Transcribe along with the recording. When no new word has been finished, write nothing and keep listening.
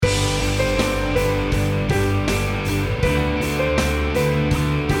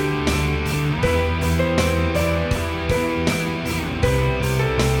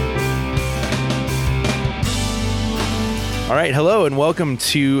right, hello and welcome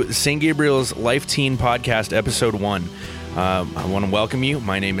to St. Gabriel's Life Teen Podcast, Episode 1. I want to welcome you.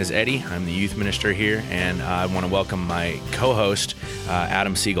 My name is Eddie. I'm the youth minister here, and I want to welcome my co-host,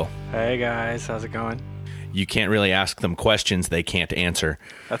 Adam Siegel. Hey guys, how's it going? You can't really ask them questions they can't answer.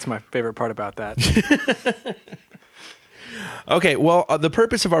 That's my favorite part about that. Okay, well, the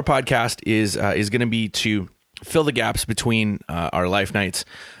purpose of our podcast is going to be to fill the gaps between our life nights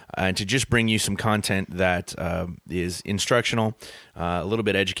and to just bring you some content that is instructional, a little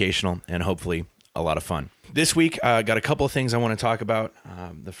bit educational, and hopefully a lot of fun. This week, I got a couple of things I want to talk about.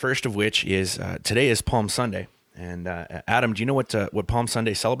 The first of which is today is Palm Sunday. And Adam, do you know what Palm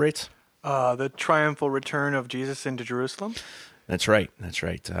Sunday celebrates? The triumphal return of Jesus into Jerusalem. That's right.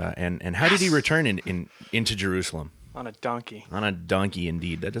 And how did he return into Jerusalem? On a donkey. On a donkey,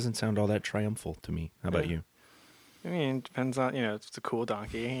 indeed. That doesn't sound all that triumphal to me. How about you? I mean, it depends on, it's a cool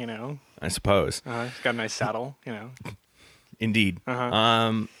donkey, I suppose. It's got a nice saddle, Indeed.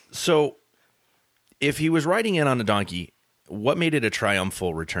 Uh-huh. So, if he was riding in on a donkey, what made it a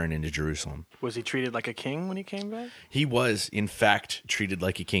triumphal return into Jerusalem? Was he treated like a king when he came back? He was, in fact, treated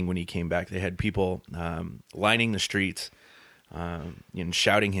like a king when he came back. They had people lining the streets,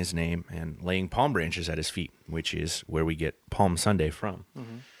 shouting his name and laying palm branches at his feet, which is where we get Palm Sunday from.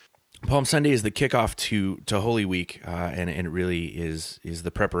 Mm-hmm. Palm Sunday is the kickoff to Holy Week, and it really is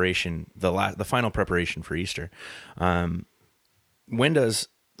the preparation, the final preparation for Easter. When does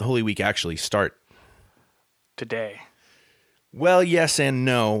Holy Week actually start? Today. Well, yes and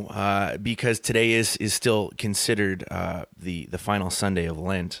no, because today is still considered the final Sunday of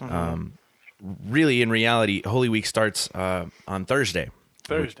Lent. Mm-hmm. Really, in reality, Holy Week starts on Thursday.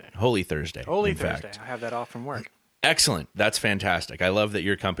 Holy Thursday. Holy Thursday. I have that off from work. Excellent. That's fantastic. I love that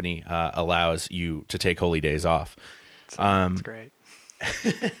your company allows you to take holy days off. That's great.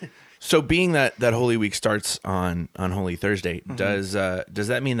 So being that Holy Week starts on Holy Thursday, mm-hmm. Does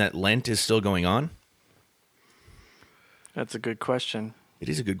that mean that Lent is still going on? That's a good question. It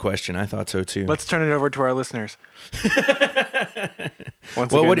is a good question. I thought so too. Let's turn it over to our listeners.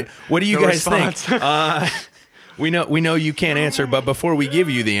 What do you guys think? We know you can't answer, but before we give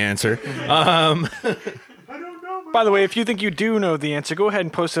you the answer, by the way, if you think you do know the answer, go ahead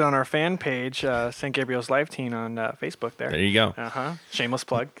and post it on our fan page, St. Gabriel's Life Teen on Facebook there. There you go. Shameless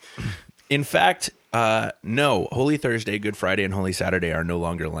plug. In fact, no. Holy Thursday, Good Friday, and Holy Saturday are no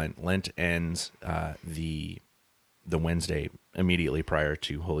longer Lent. Lent ends the Wednesday immediately prior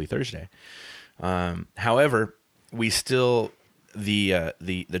to Holy Thursday. However, we still the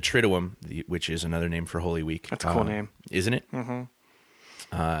Triduum, which is another name for Holy Week. That's a cool name, isn't it? Mm-hmm.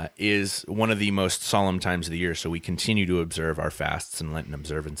 Is one of the most solemn times of the year. So we continue to observe our fasts and Lenten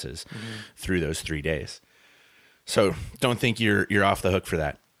observances through those 3 days. So don't think you're off the hook for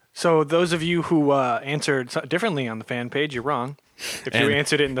that. So those of you who answered differently on the fan page, you're wrong. If you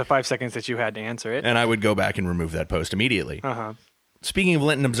answered it in the 5 seconds that you had to answer it. And I would go back and remove that post immediately. Uh-huh. Speaking of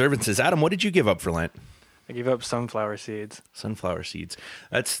Lenten observances, Adam, what did you give up for Lent? I gave up sunflower seeds. Sunflower seeds.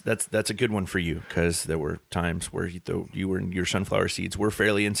 That's a good one for you, because there were times where your sunflower seeds were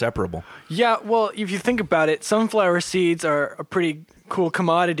fairly inseparable. Yeah, well, if you think about it, sunflower seeds are a pretty cool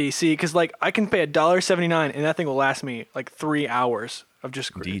commodity. See, because I can pay $1.79 and that thing will last me 3 hours of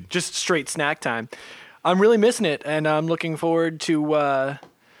just straight snack time. I'm really missing it, and I'm looking forward to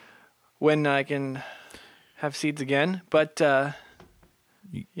when I can have seeds again. But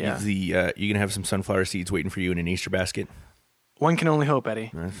yeah, you're gonna have some sunflower seeds waiting for you in an Easter basket. One can only hope, Eddie.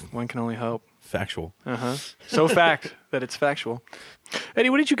 One can only hope. Factual. So fact that it's factual. Eddie,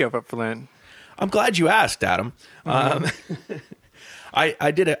 what did you give up for Lent? I'm glad you asked, Adam.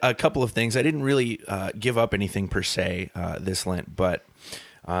 I did a couple of things. I didn't really give up anything per se this Lent, but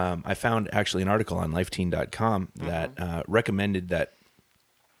I found actually an article on lifeteen.com that recommended that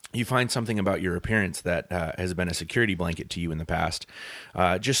you find something about your appearance that has been a security blanket to you in the past,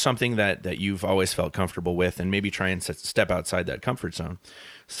 just something that you've always felt comfortable with, and maybe try and step outside that comfort zone.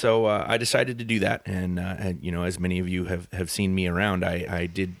 So I decided to do that, and as many of you have seen me around, I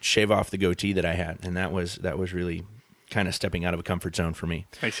did shave off the goatee that I had, and that was really kind of stepping out of a comfort zone for me.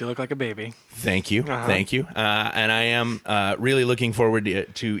 Makes you look like a baby. Thank you. Thank you. And I am really looking forward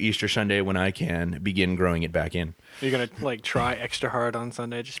to Easter Sunday when I can begin growing it back in. You're going to try extra hard on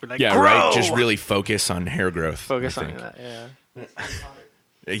Sunday? Just be like, yeah, grow! Right. Just really focus on hair growth. Focus on that, yeah.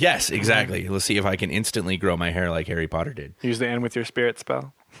 Yes, exactly. Let's see if I can instantly grow my hair like Harry Potter did. Use the end with your spirit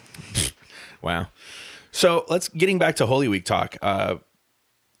spell. Wow. So getting back to Holy Week talk.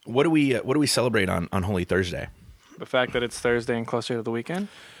 What do we celebrate on Holy Thursday? The fact that it's Thursday and closer to the weekend?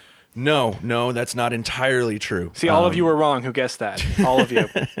 No, that's not entirely true. See, all of you were wrong who guessed that. All of you.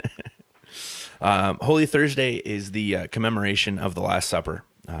 Holy Thursday is the commemoration of the Last Supper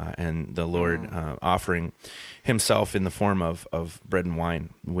and the Lord offering himself in the form of bread and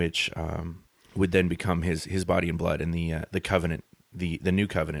wine, which would then become his body and blood in the covenant, the new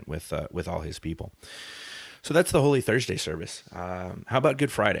covenant with all his people. So that's the Holy Thursday service. How about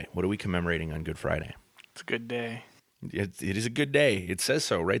Good Friday? What are we commemorating on Good Friday? It's a good day. It is a good day. It says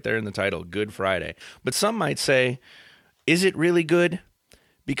so right there in the title, Good Friday. But some might say, is it really good?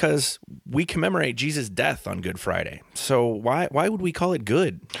 Because we commemorate Jesus' death on Good Friday. So why would we call it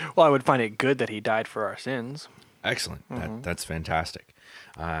good? Well, I would find it good that he died for our sins. Excellent. That's fantastic.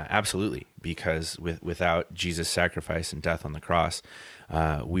 Absolutely. Because without Jesus' sacrifice and death on the cross,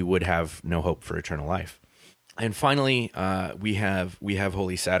 we would have no hope for eternal life. And finally, we have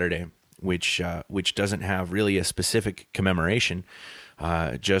Holy Saturday, which doesn't have really a specific commemoration,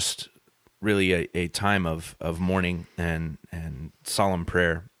 just really a time of mourning and solemn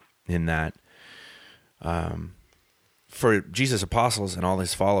prayer in that for Jesus' apostles and all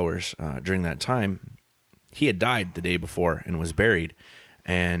his followers during that time, he had died the day before and was buried.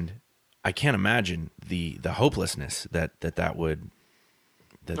 And I can't imagine the hopelessness that would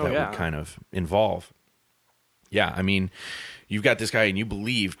kind of involve. Yeah, I mean, you've got this guy and you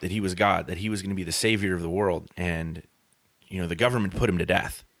believed that he was God, that he was going to be the savior of the world. And, the government put him to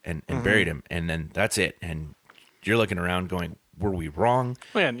death and buried him. And then that's it. And you're looking around going, were we wrong?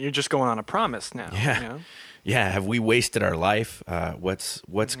 Man, you're just going on a promise now. Yeah. Yeah. Have we wasted our life? What's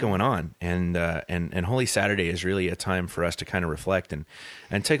going on? And Holy Saturday is really a time for us to kind of reflect and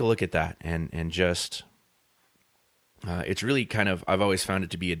take a look at that and just, it's really kind of, I've always found it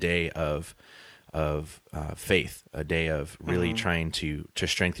to be a day of faith, a day of really trying to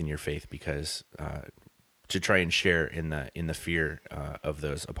strengthen your faith, because to try and share in the fear of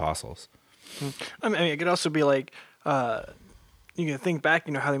those apostles. I mean, it could also be like you can think back,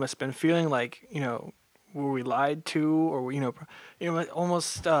 how they must have been feeling, like, were we lied to, or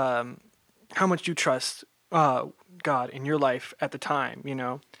almost how much you trust God in your life at the time.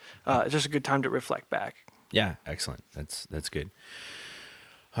 It's just a good time to reflect back. Yeah, excellent. That's good.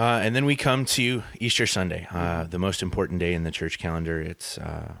 And then we come to Easter Sunday, the most important day in the church calendar. It's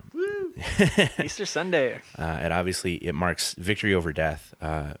Easter Sunday. It marks victory over death,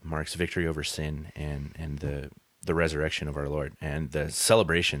 marks victory over sin, and the resurrection of our Lord, and the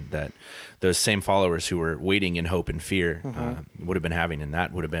celebration that those same followers who were waiting in hope and fear would have been having, and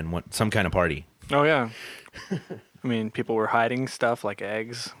that would have been some kind of party. Oh yeah. I mean, people were hiding stuff like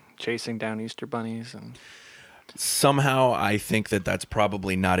eggs, chasing down Easter bunnies, and somehow I think that's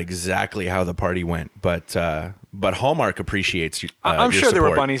probably not exactly how the party went, but Hallmark appreciates I'm sure support. There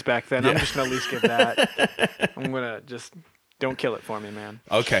were bunnies back then. Yeah. I'm just going to at least give that. I'm going to just, don't kill it for me, man.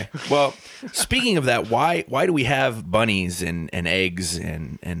 Okay. Well, speaking of that, why do we have bunnies and eggs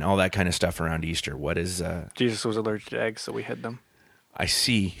and all that kind of stuff around Easter? What is... Jesus was allergic to eggs, so we hid them. I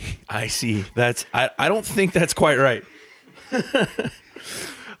see. That's I don't think that's quite right.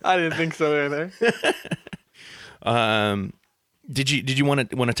 I didn't think so either. Did you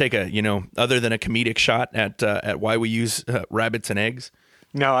want to take a, other than a comedic shot at why we use rabbits and eggs?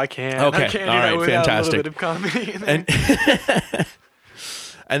 No, I can't. Okay. I can't all right. Fantastic. A little bit of comedy in there.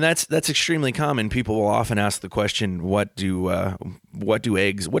 And that's extremely common. People will often ask the question, what do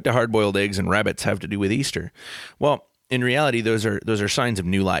hard-boiled eggs and rabbits have to do with Easter? Well, in reality, those are signs of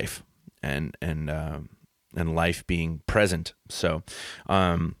new life and life being present. So,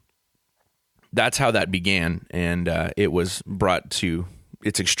 that's how that began, and it was brought to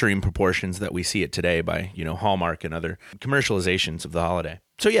its extreme proportions that we see it today by Hallmark and other commercializations of the holiday.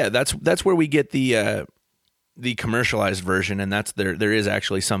 So yeah, that's where we get the commercialized version, and there is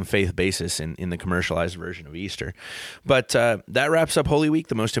actually some faith basis in the commercialized version of Easter. But that wraps up Holy Week,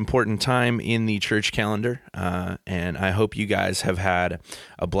 the most important time in the church calendar, and I hope you guys have had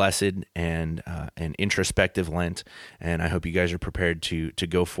a blessed and an introspective Lent, and I hope you guys are prepared to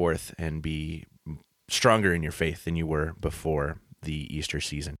go forth and be stronger in your faith than you were before the Easter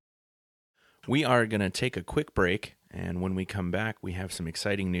season. We are going to take a quick break, and when we come back, we have some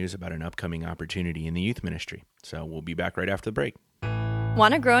exciting news about an upcoming opportunity in the youth ministry. So we'll be back right after the break.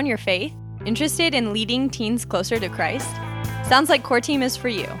 Want to grow in your faith? Interested in leading teens closer to Christ? Sounds like Core Team is for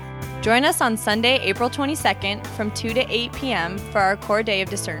you. Join us on Sunday, April 22nd from 2 to 8 p.m. for our Core Day of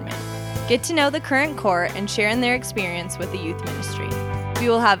Discernment. Get to know the current Core and share in their experience with the youth ministry. We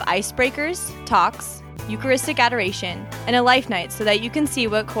will have icebreakers, talks, Eucharistic adoration, and a life night so that you can see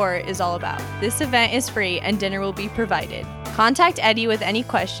what Core is all about. This event is free and dinner will be provided. Contact Eddie with any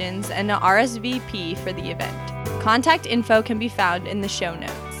questions and an RSVP for the event. Contact info can be found in the show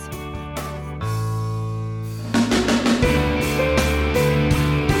notes.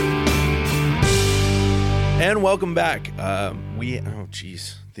 And welcome back.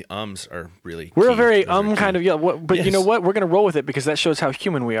 The ums are really. We're key. a very Those are kind key. of but you Yes. know what? We're gonna roll with it because that shows how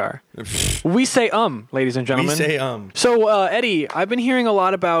human we are. We say ladies and We gentlemen. say So Eddie, I've been hearing a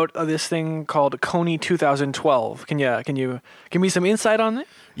lot about this thing called Coney 2012. Can you give me some insight on it?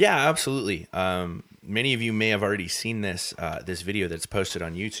 Yeah, absolutely. Many of you may have already seen this video that's posted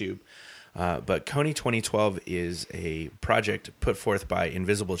on YouTube. But Coney 2012 is a project put forth by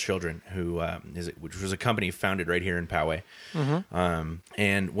Invisible Children, which was a company founded right here in Poway.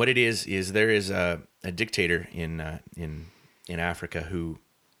 And what it is there is a dictator in Africa who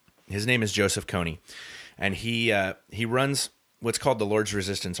his name is Joseph Kony, and he runs what's called the Lord's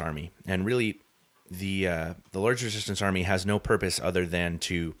Resistance Army, and really. The Lord's Resistance Army has no purpose other than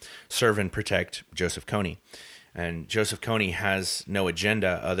to serve and protect Joseph Kony. And Joseph Kony has no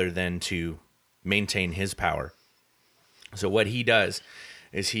agenda other than to maintain his power. So what he does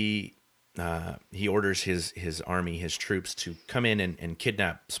is he orders his army, his troops, to come in and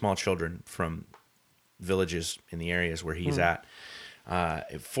kidnap small children from villages in the areas where he's at.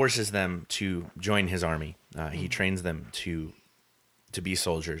 It forces them to join his army. He trains them to be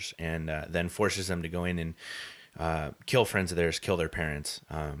soldiers, and then forces them to go in and kill friends of theirs, kill their parents.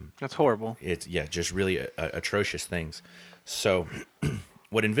 That's horrible. It's just really atrocious things. So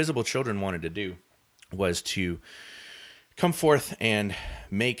what Invisible Children wanted to do was to come forth and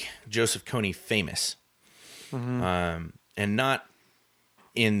make Joseph Kony famous. And not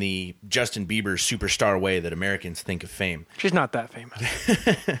in the Justin Bieber superstar way that Americans think of fame, She's not that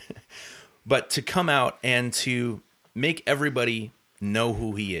famous. but to come out and to make everybody know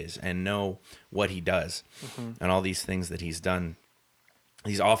who he is and know what he does, and all these things that he's done,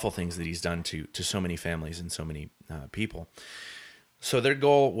 these awful things that he's done to so many families and so many people. So their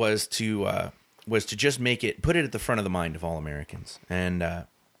goal was to just put it at the front of the mind of all Americans, and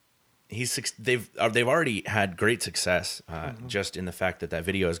they've already had great success just in the fact that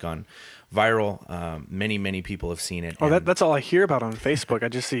video has gone viral. Many people have seen it. Oh, that's all I hear about on Facebook. I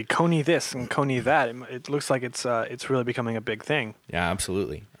just see Coney this and Coney that. It looks like it's really becoming a big thing. Yeah,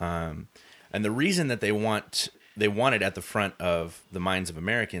 absolutely. And the reason that they want it at the front of the minds of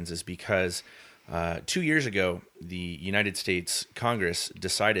Americans is because 2 years ago, the United States Congress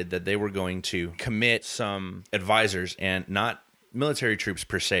decided that they were going to commit some advisors, and not military troops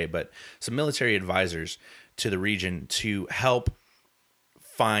per se, but some military advisors to the region to help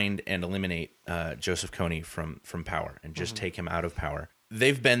find and eliminate Joseph Kony from power and just take him out of power.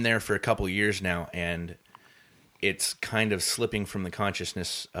 They've been there for a couple years now, and it's kind of slipping from the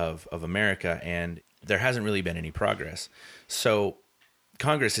consciousness of America, and there hasn't really been any progress. So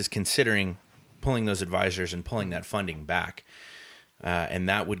Congress is considering pulling those advisors and pulling that funding back. And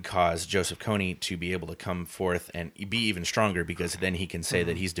that would cause Joseph Kony to be able to come forth and be even stronger, because then he can say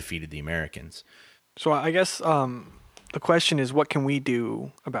that he's defeated the Americans. So I guess the question is, what can we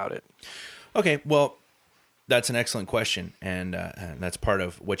do about it? Okay, well, that's an excellent question, and that's part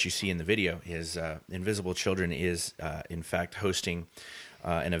of what you see in the video. Is Invisible Children is in fact hosting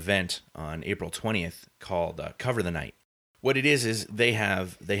an event on April 20th called Cover the Night. What it is they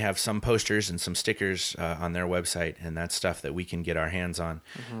have some posters and some stickers on their website, and that's stuff that we can get our hands on.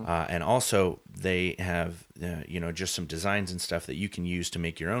 And also they have just some designs and stuff that you can use to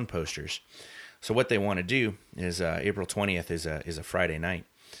make your own posters. So what they want to do is April 20th is a Friday night,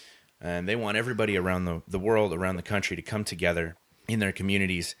 and they want everybody around the world, around the country, to come together in their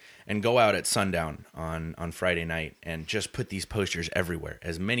communities and go out at sundown on Friday night and just put these posters everywhere,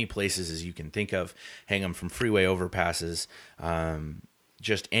 as many places as you can think of. Hang them from freeway overpasses,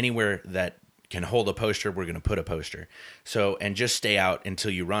 just anywhere that can hold a poster, we're going to put a poster. So, and just stay out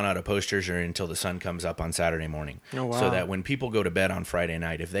until you run out of posters or until the sun comes up on Saturday morning. Oh, wow. So that when people go to bed on Friday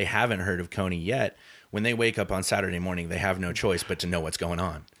night, if they haven't heard of Kony yet, when they wake up on Saturday morning, they have no choice but to know what's going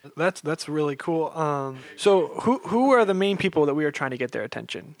on. That's really cool. So who are the main people that we are trying to get their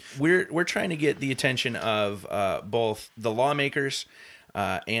attention? We're trying to get the attention of both the lawmakers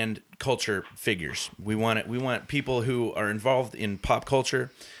and culture figures. We want people who are involved in pop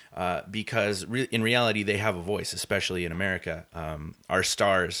culture, because in reality they have a voice, especially in America. Our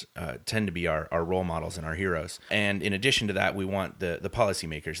stars tend to be our role models and our heroes. And in addition to that, we want the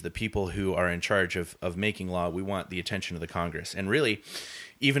policymakers, the people who are in charge of making law. We want the attention of the Congress. And really,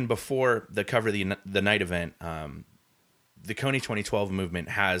 even before the Cover the Night event, the Coney 2012 movement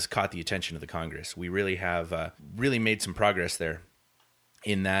has caught the attention of the Congress. We really have really made some progress there,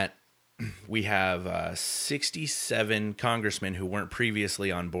 in that we have 67 congressmen who weren't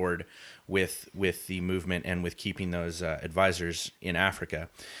previously on board with the movement and with keeping those advisors in Africa.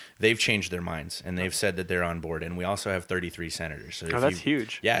 They've changed their minds, and they've said that they're on board. And we also have 33 senators. So that's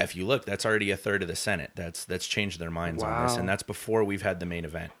huge. Yeah, if you look, that's already a third of the Senate. That's changed their minds on this, and that's before we've had the main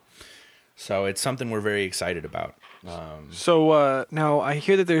event. So it's something we're very excited about. So now I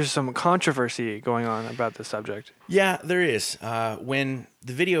hear that there's some controversy going on about this subject. Yeah, there is. When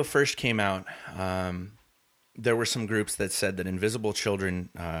the video first came out, there were some groups that said that Invisible Children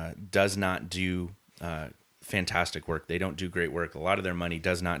does not do fantastic work. They don't do great work. A lot of their money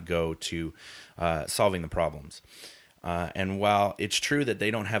does not go to solving the problems. And while it's true that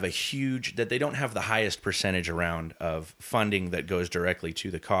they don't have the highest percentage around of funding that goes directly to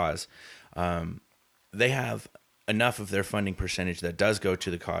the cause, they have enough of their funding percentage that does go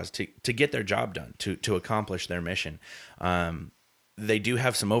to the cause to get their job done, to accomplish their mission. They do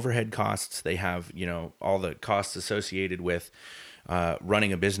have some overhead costs. They have, all the costs associated with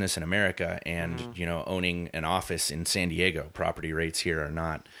running a business in America and, owning an office in San Diego. Property rates here are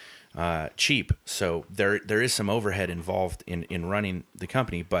not cheap. So there is some overhead involved in running the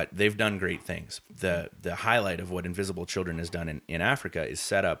company, but they've done great things. The highlight of what Invisible Children has done in Africa is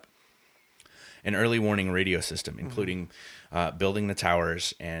set up an early warning radio system, including building the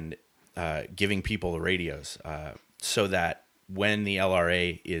towers and giving people the radios so that when the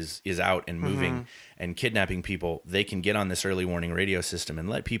LRA is out and moving and kidnapping people, they can get on this early warning radio system and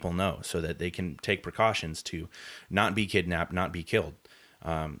let people know so that they can take precautions to not be kidnapped, not be killed.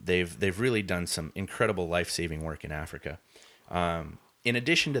 They've really done some incredible life-saving work in Africa. In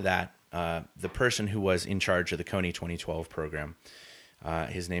addition to that, the person who was in charge of the Kony 2012 program,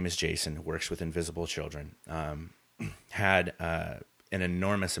 his name is Jason, works with Invisible Children, had an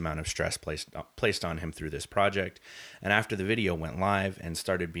enormous amount of stress placed on him through this project. And after the video went live and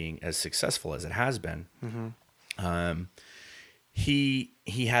started being as successful as it has been,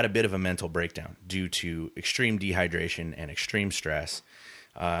 he had a bit of a mental breakdown due to extreme dehydration and extreme stress,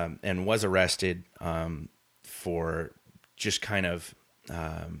 and was arrested for just kind of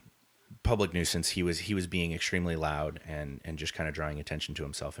public nuisance. He was being extremely loud and just kind of drawing attention to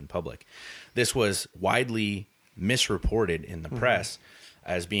himself in public. This was widely misreported in the press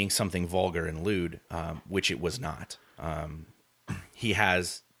as being something vulgar and lewd, which it was not. He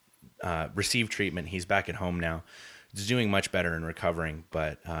has received treatment. He's back at home now. He's doing much better and recovering.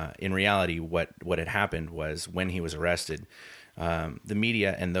 But in reality, what had happened was when he was arrested, the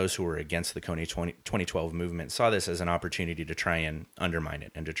media and those who were against the Kony 2012 movement saw this as an opportunity to try and undermine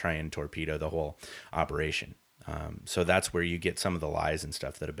it and to try and torpedo the whole operation. So that's where you get some of the lies and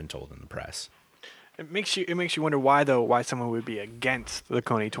stuff that have been told in the press. It makes you wonder why someone would be against the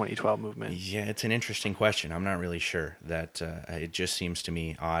Kony 2012 movement. Yeah, it's an interesting question. I'm not really sure. That it just seems to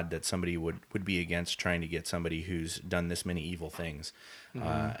me odd that somebody would be against trying to get somebody who's done this many evil things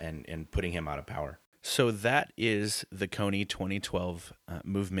and putting him out of power. So that is the Kony 2012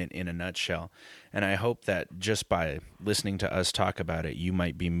 movement in a nutshell. And I hope that just by listening to us talk about it, you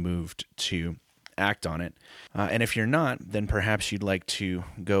might be moved to act on it. And if you're not, then perhaps you'd like to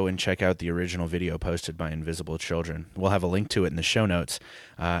go and check out the original video posted by Invisible Children. We'll have a link to it in the show notes,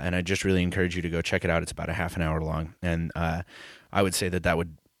 and I just really encourage you to go check it out. It's about a half an hour long, and I would say that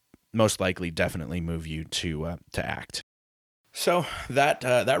would most likely definitely move you to act. So that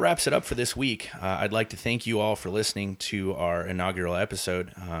wraps it up for this week. I'd like to thank you all for listening to our inaugural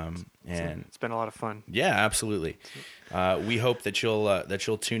episode. And it's been a lot of fun. Yeah, absolutely. We hope that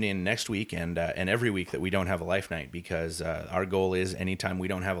you'll tune in next week and every week that we don't have a Life Night, because our goal is anytime we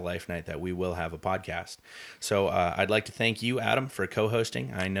don't have a Life Night that we will have a podcast. So I'd like to thank you, Adam, for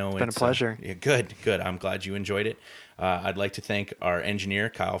co-hosting. I know it's been a pleasure. Yeah, good. I'm glad you enjoyed it. I'd like to thank our engineer,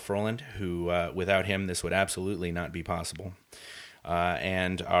 Kyle Froland, who without him this would absolutely not be possible.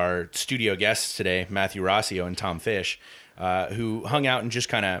 And our studio guests today, Matthew Rossio and Tom Fish, who hung out and just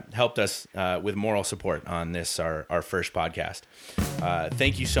kind of helped us with moral support on this, our first podcast.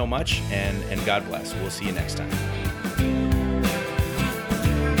 Thank you so much, and God bless. We'll see you next time.